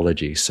his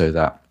mythology, so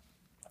that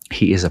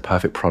he is a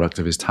perfect product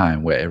of his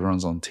time, where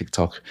everyone's on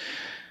TikTok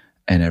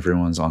and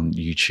everyone's on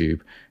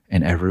YouTube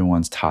and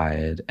everyone's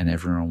tired and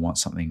everyone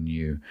wants something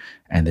new.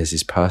 And there's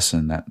this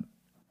person that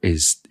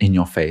is in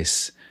your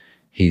face.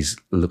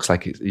 Looks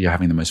like you're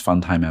having the most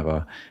fun time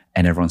ever.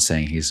 And everyone's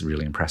saying he's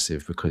really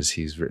impressive because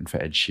he's written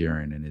for Ed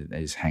Sheeran and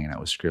is hanging out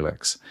with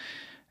Skrillex.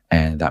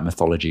 And that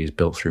mythology is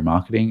built through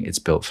marketing. It's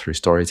built through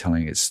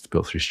storytelling. It's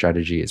built through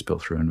strategy. It's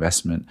built through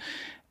investment.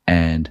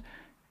 And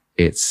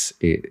it's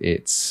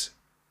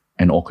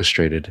an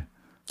orchestrated,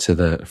 to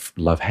the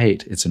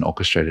love-hate, it's an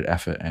orchestrated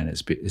effort, and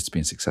it's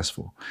been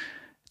successful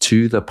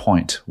to the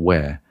point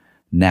where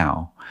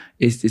now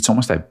it's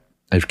almost like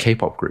a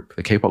K-pop group.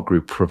 The K-pop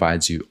group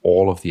provides you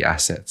all of the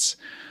assets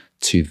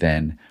to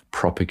then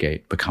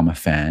propagate, become a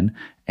fan,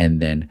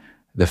 and then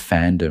the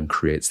fandom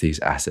creates these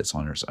assets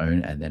on its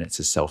own, and then it's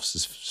a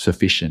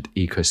self-sufficient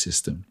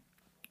ecosystem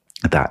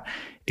that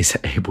is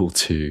able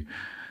to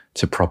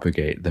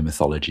propagate the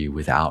mythology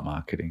without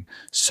marketing.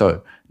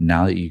 So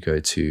now that you go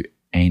to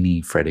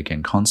any Fred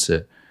Again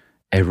concert,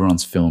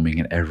 everyone's filming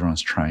and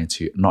everyone's trying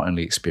to not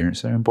only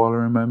experience their own Boiler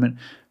Room moment,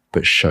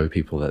 but show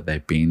people that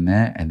they've been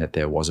there and that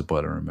there was a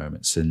Boiler Room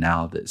moment. So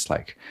now it's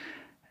like,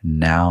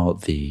 now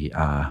the,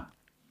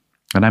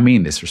 and I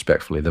mean this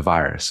respectfully, the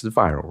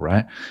viral,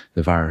 right?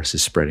 The virus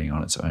is spreading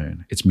on its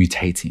own. It's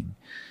mutating.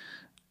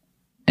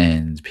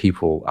 And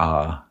people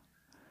are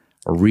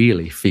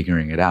really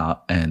figuring it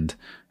out and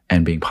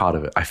being part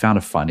of it. I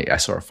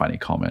saw a funny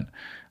comment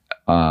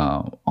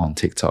on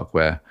TikTok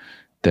where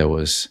there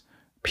was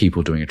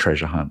people doing a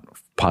treasure hunt,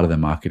 part of their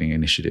marketing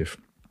initiative,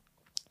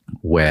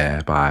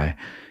 whereby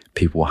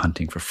people were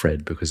hunting for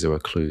Fred because there were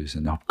clues.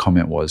 And the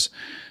comment was,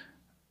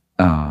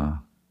 all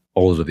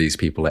of these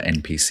people are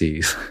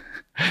NPCs.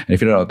 And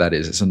if you don't know what that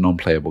is, it's a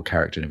non-playable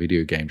character in a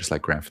video game, just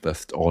like Grand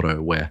Theft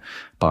Auto,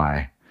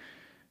 whereby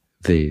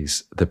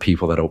the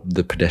people that are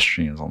the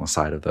pedestrians on the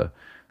side of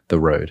the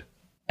road.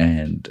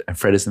 And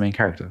Fred is the main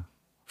character.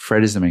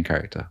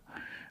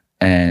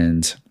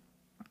 And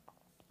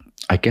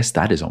I guess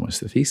that is almost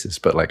the thesis,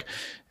 but like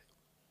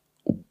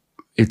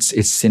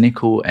it's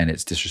cynical and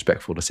it's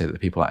disrespectful to say that the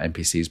people are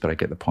NPCs, but I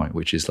get the point,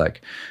 which is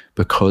like,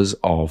 because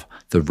of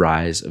the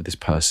rise of this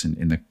person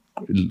in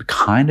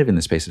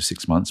the space of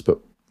 6 months, but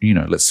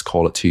let's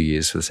call it 2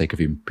 years for the sake of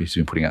him. He's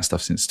been putting out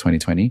stuff since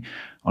 2020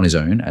 on his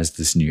own as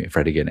this new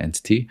Fred Again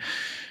entity.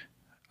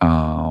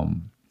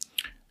 The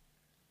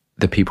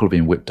people have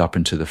been whipped up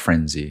into the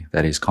frenzy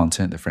that is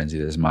content, the frenzy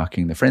that is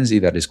marketing, the frenzy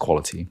that is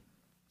quality,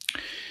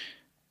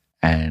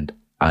 and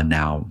are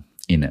now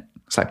in it.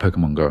 It's like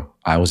Pokemon Go.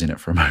 I was in it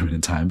for a moment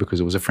in time because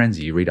it was a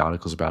frenzy. You read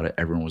articles about it.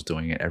 Everyone was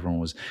doing it. Everyone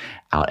was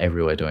out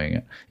everywhere doing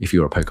it. If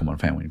you were a Pokemon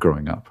fan when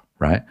growing up,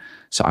 right?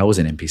 So I was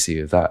an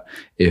NPC of that.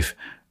 If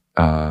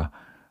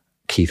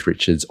Keith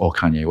Richards or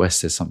Kanye West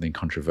says something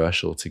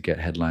controversial to get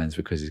headlines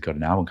because he's got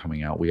an album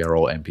coming out, we are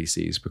all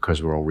NPCs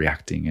because we're all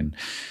reacting and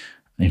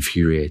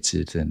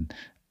infuriated and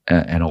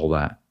all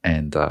that.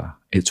 And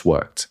it's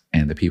worked.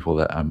 And the people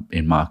that are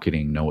in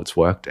marketing know it's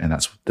worked. And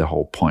that's the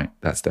whole point.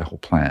 That's their whole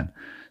plan.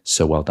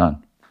 So well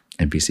done,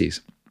 NPCs,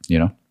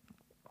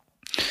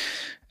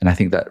 And I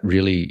think that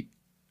really,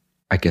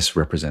 I guess,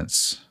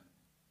 represents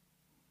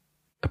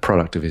a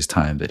product of his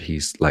time, that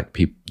he's like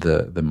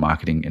the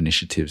marketing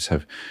initiatives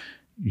have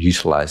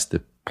utilized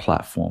the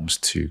platforms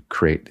to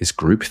create this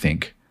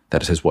groupthink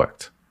that has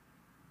worked.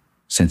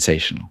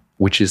 Sensational,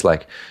 which is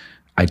like,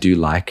 I do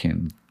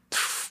liken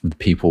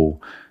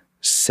people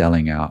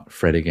selling out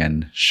Fred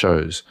Again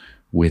shows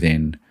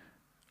within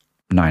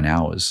 9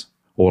 hours,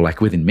 or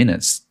like within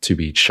minutes, to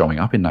be showing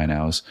up in 9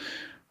 hours,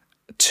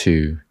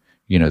 to,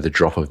 the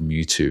drop of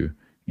Mewtwo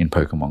in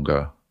Pokemon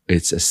Go.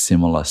 It's a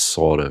similar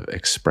sort of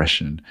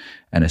expression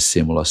and a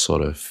similar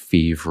sort of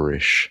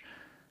feverish,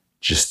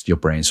 just your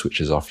brain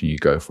switches off and you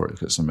go for it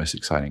because it's the most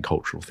exciting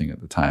cultural thing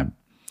at the time.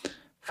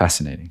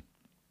 Fascinating.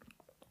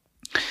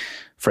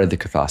 Fred the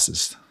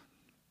Catharsis.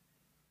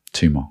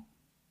 2 more.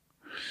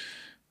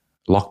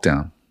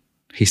 Lockdown.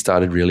 He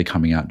started really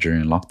coming out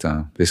during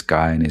lockdown. This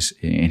guy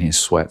in his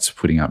sweats,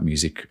 putting out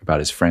music about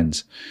his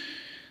friends.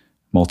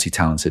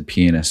 Multi-talented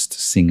pianist,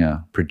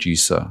 singer,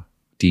 producer,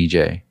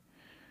 DJ,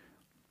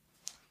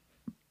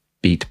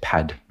 beat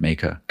pad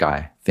maker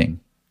guy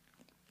thing.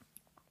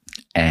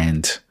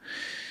 And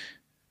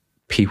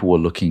people were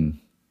looking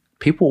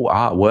for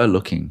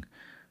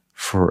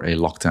a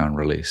lockdown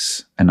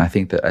release. And I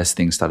think that as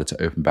things started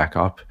to open back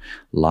up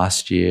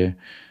last year,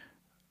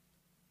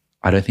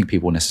 I don't think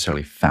people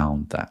necessarily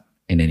found that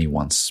in any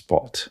one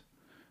spot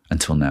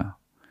until now.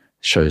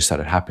 Shows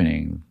started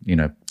happening,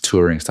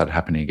 touring started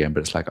happening again,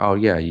 but it's like, oh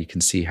yeah, you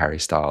can see Harry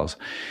Styles,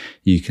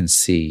 you can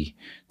see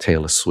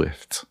Taylor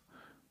Swift.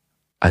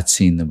 I'd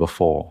seen them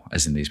before,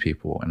 as in these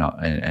people, and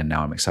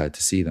now I'm excited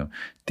to see them.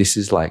 This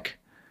is like,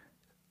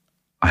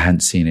 I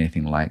hadn't seen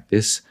anything like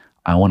this.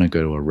 I want to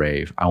go to a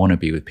rave. I want to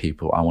be with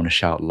people. I want to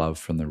shout love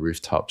from the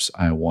rooftops.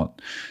 I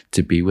want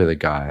to be with a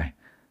guy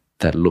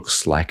that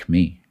looks like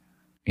me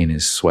in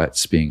his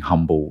sweats, being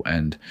humble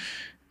and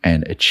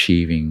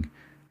achieving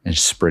and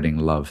spreading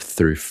love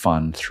through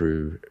fun,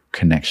 through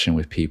connection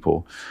with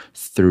people,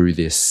 through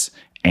this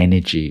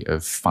energy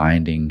of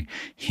finding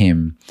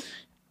him,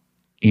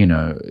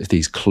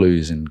 these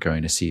clues and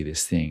going to see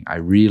this thing. I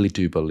really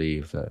do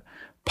believe that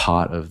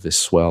part of the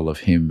swell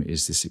of him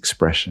is this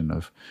expression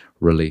of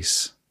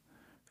release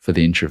for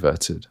the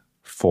introverted,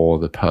 for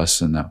the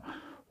person that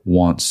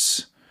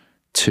wants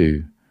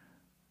to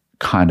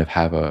kind of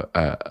have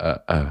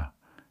a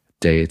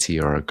deity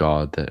or a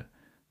God that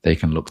they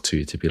can look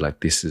to be like,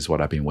 this is what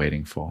I've been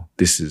waiting for.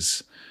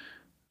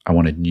 I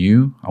wanted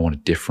new, I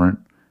wanted different.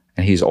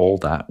 And he's all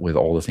that with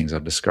all the things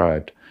I've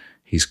described.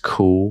 He's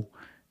cool,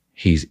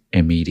 he's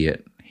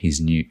immediate, he's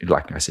new,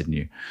 like I said,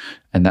 new.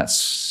 And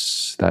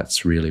that's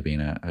really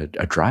been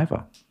a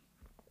driver,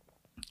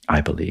 I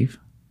believe.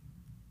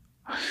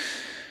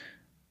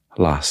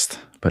 Last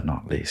but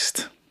not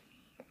least,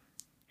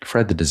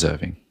 Fred the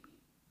Deserving.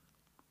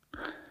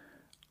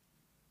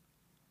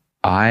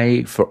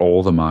 For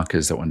all the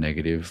markers that were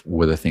negative,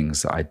 were the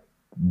things that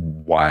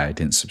why I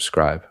didn't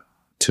subscribe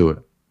to it.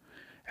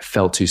 It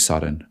felt too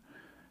sudden,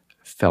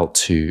 felt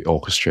too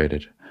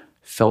orchestrated,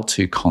 felt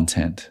too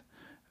content,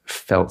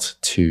 felt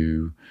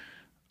too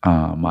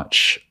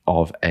much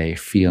of a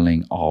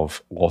feeling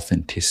of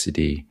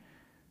authenticity,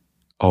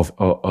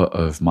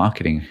 of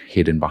marketing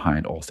hidden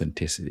behind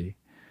authenticity.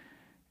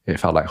 It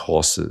felt like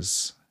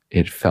horses.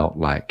 It felt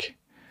like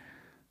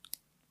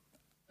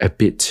a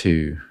bit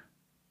too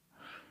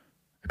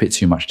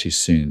much too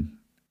soon.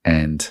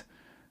 And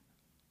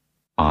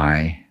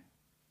I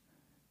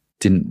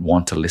didn't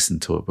want to listen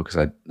to it because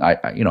I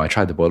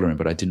tried the Boiler Room,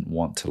 but I didn't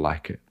want to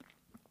like it.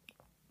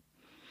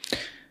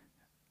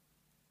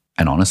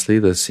 And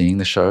honestly, seeing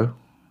the show,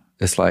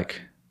 it's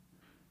like,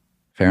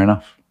 fair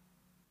enough,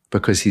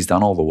 because he's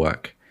done all the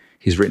work.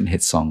 He's written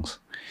hit songs.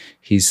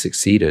 He's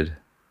succeeded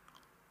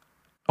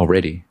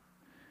already.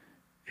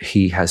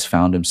 He has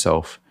found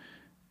himself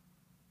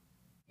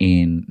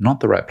in not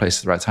the right place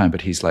at the right time,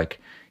 but he's like,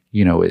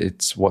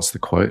 it's, what's the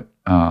quote?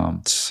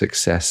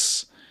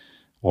 Success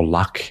or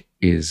luck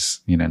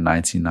is,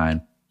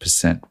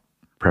 99%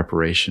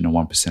 preparation and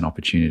 1%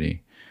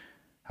 opportunity.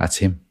 That's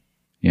him,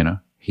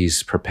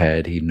 He's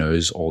prepared. He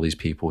knows all these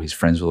people. He's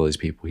friends with all these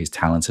people. He's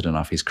talented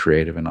enough. He's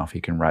creative enough.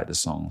 He can write the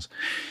songs.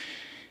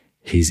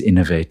 He's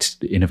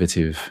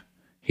innovative.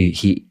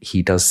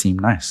 He does seem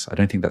nice. I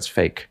don't think that's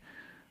fake.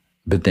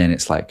 But then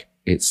it's like,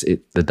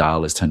 the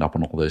dial is turned up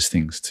on all those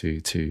things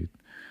to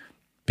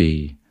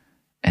be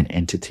an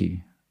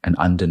entity, an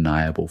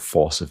undeniable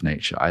force of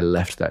nature. I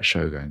left that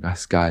show going,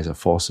 this guy's a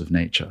force of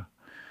nature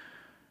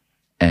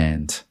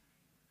and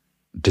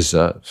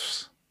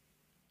deserves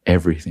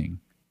everything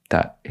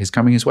that is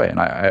coming his way. And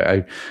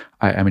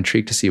I'm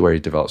intrigued to see where he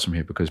develops from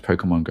here, because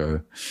Pokemon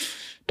Go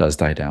does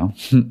die down.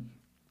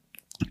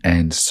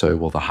 And so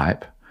will the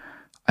hype.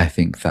 I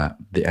think that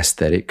the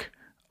aesthetic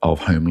of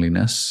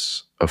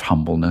homeliness, of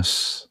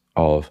humbleness,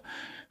 of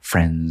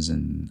friends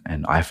and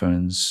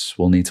iPhones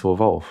will need to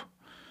evolve.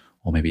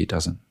 Or maybe it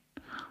doesn't.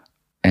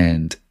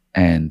 And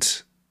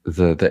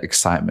the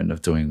excitement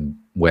of doing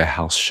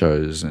warehouse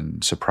shows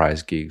and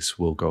surprise gigs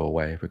will go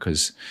away,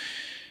 because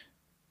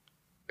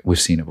we've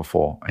seen it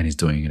before and he's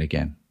doing it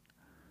again.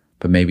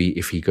 But maybe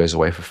if he goes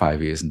away for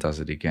 5 years and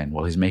does it again,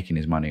 well, he's making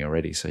his money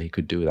already, so he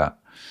could do that.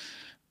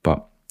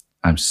 But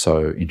I'm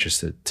so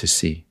interested to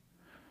see.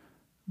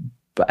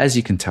 But as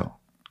you can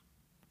tell,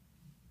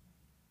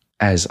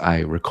 as I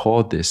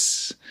record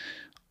this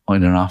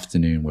on an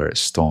afternoon where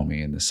it's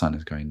stormy and the sun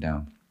is going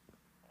down,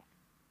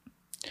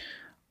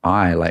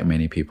 I, like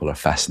many people, are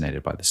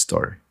fascinated by the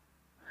story,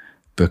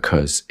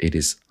 because it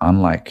is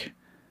unlike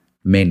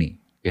many.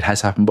 It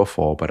has happened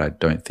before, but I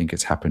don't think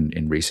it's happened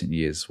in recent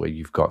years, where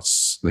you've got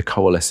the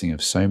coalescing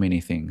of so many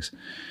things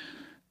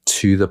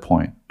to the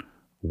point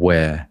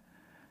where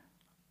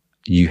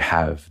you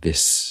have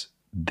this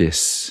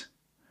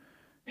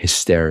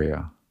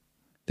hysteria,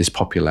 this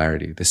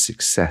popularity, this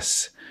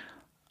success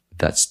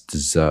that's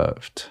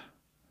deserved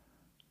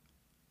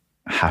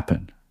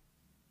happen.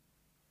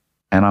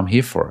 And I'm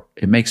here for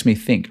it. It makes me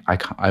think.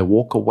 I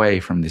walk away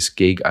from this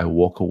gig. I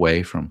walk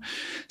away from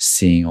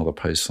seeing all the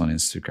posts on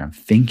Instagram,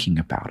 thinking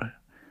about it,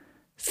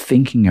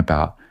 thinking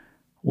about,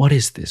 what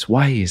is this?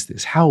 Why is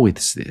this? How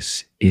is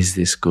this? Is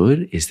this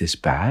good? Is this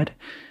bad?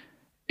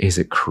 Is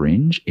it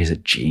cringe? Is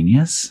it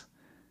genius?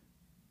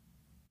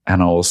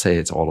 And I will say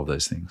it's all of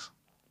those things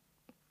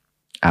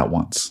at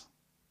once,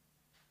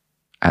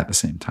 at the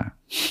same time,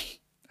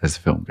 as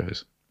the film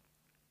goes.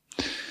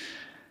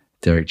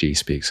 Derek G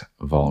speaks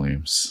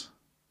volumes.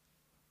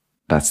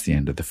 That's the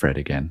end of the Fred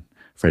again.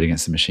 Fred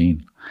Against the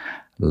Machine.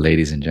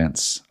 Ladies and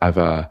gents,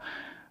 I've,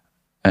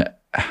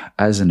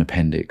 as an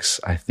appendix,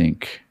 I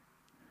think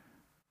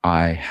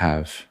I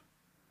have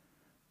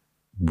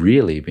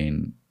really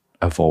been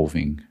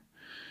evolving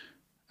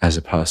as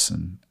a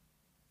person,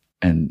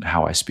 and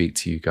how I speak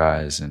to you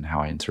guys and how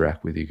I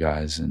interact with you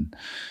guys. And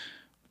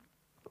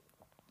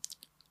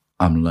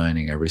I'm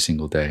learning every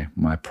single day.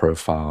 My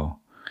profile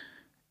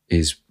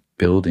is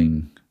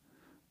building,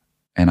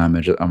 and I'm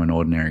an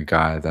ordinary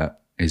guy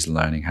that is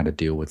learning how to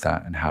deal with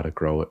that and how to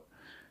grow it.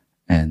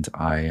 And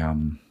I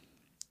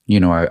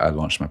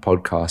launched my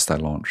podcast, I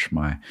launched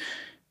my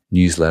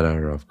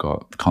newsletter, I've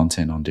got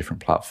content on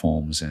different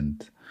platforms,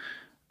 and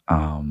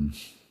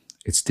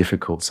it's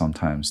difficult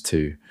sometimes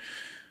to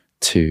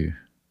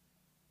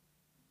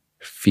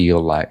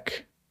feel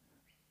like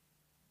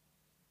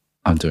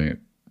I'm doing it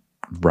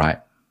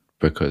right,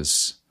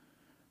 because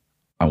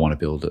I want to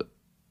build it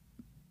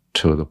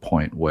to the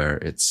point where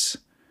it's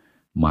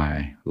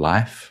my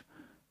life,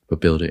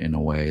 but build it in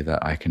a way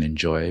that I can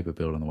enjoy, but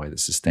build it in a way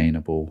that's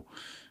sustainable.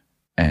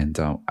 And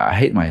I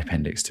hate my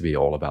appendix to be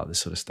all about this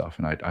sort of stuff.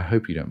 And I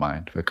hope you don't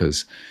mind,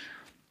 because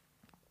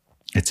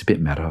it's a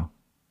bit meta.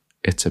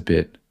 It's a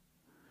bit,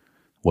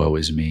 woe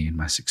is me and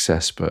my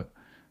success. But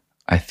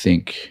I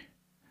think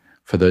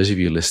for those of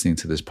you listening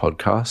to this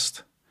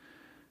podcast,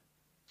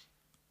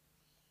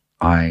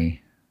 I'm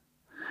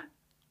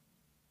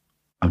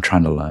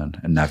trying to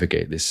learn and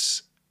navigate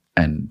this.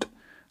 And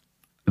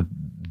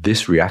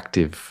this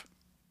reactive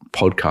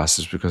podcast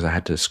is because I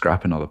had to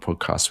scrap another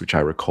podcast, which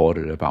I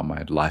recorded about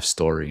my life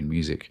story in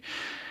music,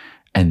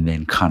 and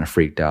then kind of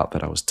freaked out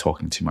that I was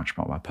talking too much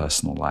about my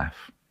personal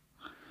life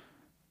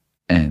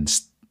and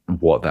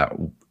what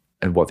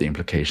the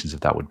implications of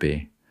that would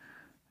be.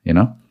 You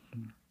know,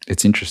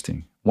 it's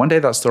interesting. One day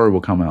that story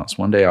will come out. So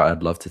one day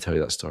I'd love to tell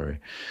you that story.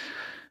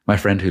 My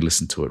friend who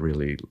listened to it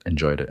really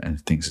enjoyed it and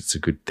thinks it's a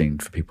good thing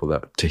for people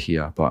to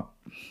hear. But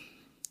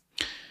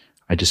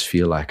I just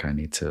feel like I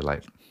need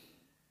to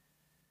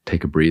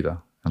take a breather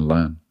and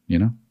learn, you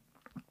know?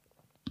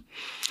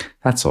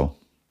 That's all.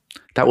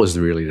 That was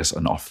really just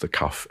an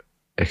off-the-cuff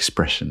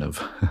expression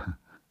of,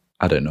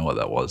 I don't know what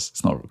that was.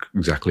 It's not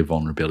exactly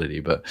vulnerability,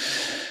 but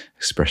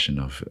expression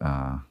of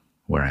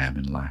where I am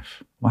in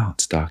life. Wow,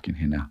 it's dark in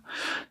here now.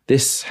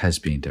 This has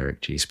been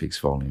Derek G Speaks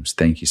Volumes.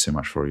 Thank you so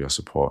much for all your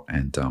support.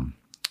 And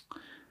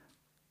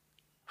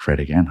Fred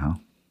again, huh?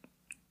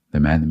 The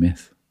man, the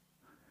myth.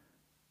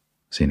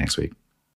 See you next week.